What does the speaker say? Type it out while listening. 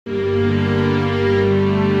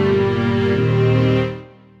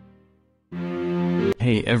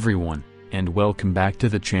everyone, and welcome back to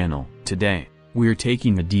the channel. Today, we're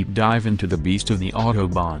taking a deep dive into the beast of the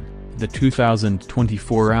Autobahn, the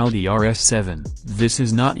 2024 Audi RS7. This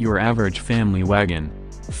is not your average family wagon.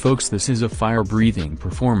 Folks, this is a fire-breathing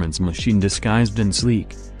performance machine disguised in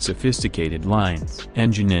sleek, sophisticated lines,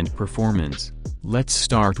 engine and performance. Let's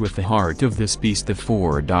start with the heart of this beast, the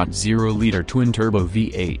 4.0-liter twin-turbo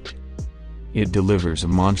V8. It delivers a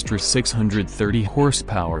monstrous 630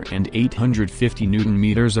 horsepower and 850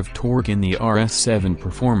 Nm of torque in the RS7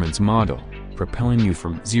 Performance model, propelling you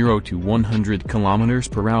from 0 to 100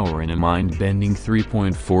 km/h in a mind-bending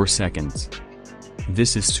 3.4 seconds.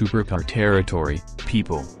 This is supercar territory,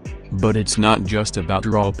 people. But it's not just about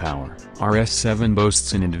raw power. RS7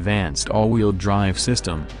 boasts an advanced all-wheel drive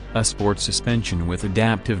system, a sport suspension with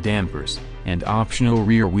adaptive dampers, and optional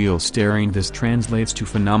rear-wheel steering. This translates to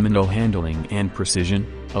phenomenal handling and precision,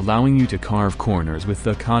 allowing you to carve corners with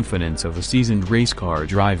the confidence of a seasoned race car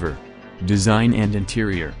driver. Design and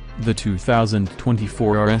interior. The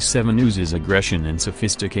 2024 RS7 oozes aggression and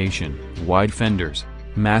sophistication. Wide fenders,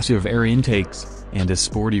 massive air intakes, and a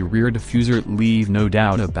sporty rear diffuser leave no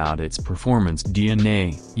doubt about its performance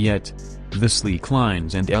DNA. Yet, the sleek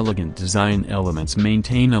lines and elegant design elements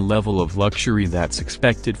maintain a level of luxury that's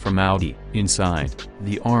expected from Audi. Inside,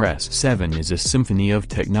 the RS7 is a symphony of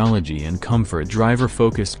technology and comfort.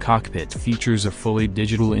 Driver-focused cockpit features a fully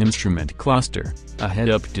digital instrument cluster, a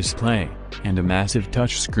head-up display, and a massive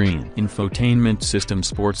touchscreen infotainment system.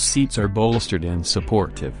 Sports seats are bolstered and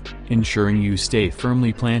supportive, ensuring you stay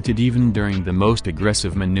firmly planted even during the most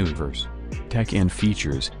aggressive maneuvers. Tech and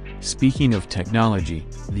features. Speaking of technology,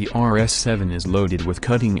 the RS7 is loaded with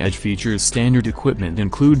cutting-edge features. Standard equipment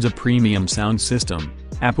includes a premium sound system,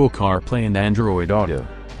 Apple CarPlay and Android Auto,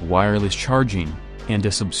 wireless charging, and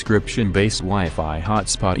a subscription-based Wi-Fi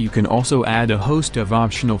hotspot. You can also add a host of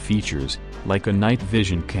optional features, like a night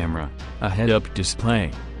vision camera, a head-up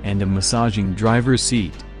display, and a massaging driver's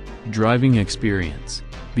seat. Driving experience.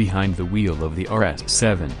 Behind the wheel of the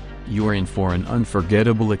RS7, you're in for an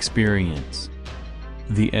unforgettable experience.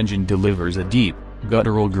 The engine delivers a deep,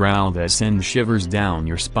 guttural growl that sends shivers down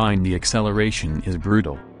your spine. The acceleration is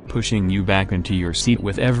brutal, pushing you back into your seat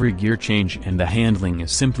with every gear change, and the handling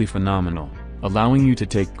is simply phenomenal, allowing you to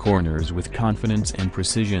take corners with confidence and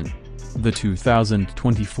precision. The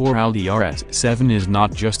 2024 Audi RS7 is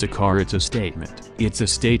not just a car, it's a statement. It's a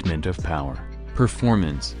statement of power,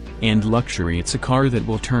 performance, and luxury. It's a car that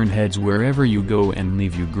will turn heads wherever you go and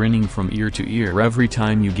leave you grinning from ear to ear every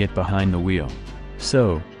time you get behind the wheel.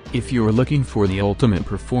 So, if you're looking for the ultimate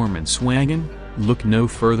performance wagon, look no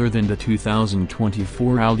further than the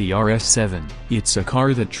 2024 Audi RS7. It's a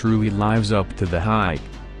car that truly lives up to the hype.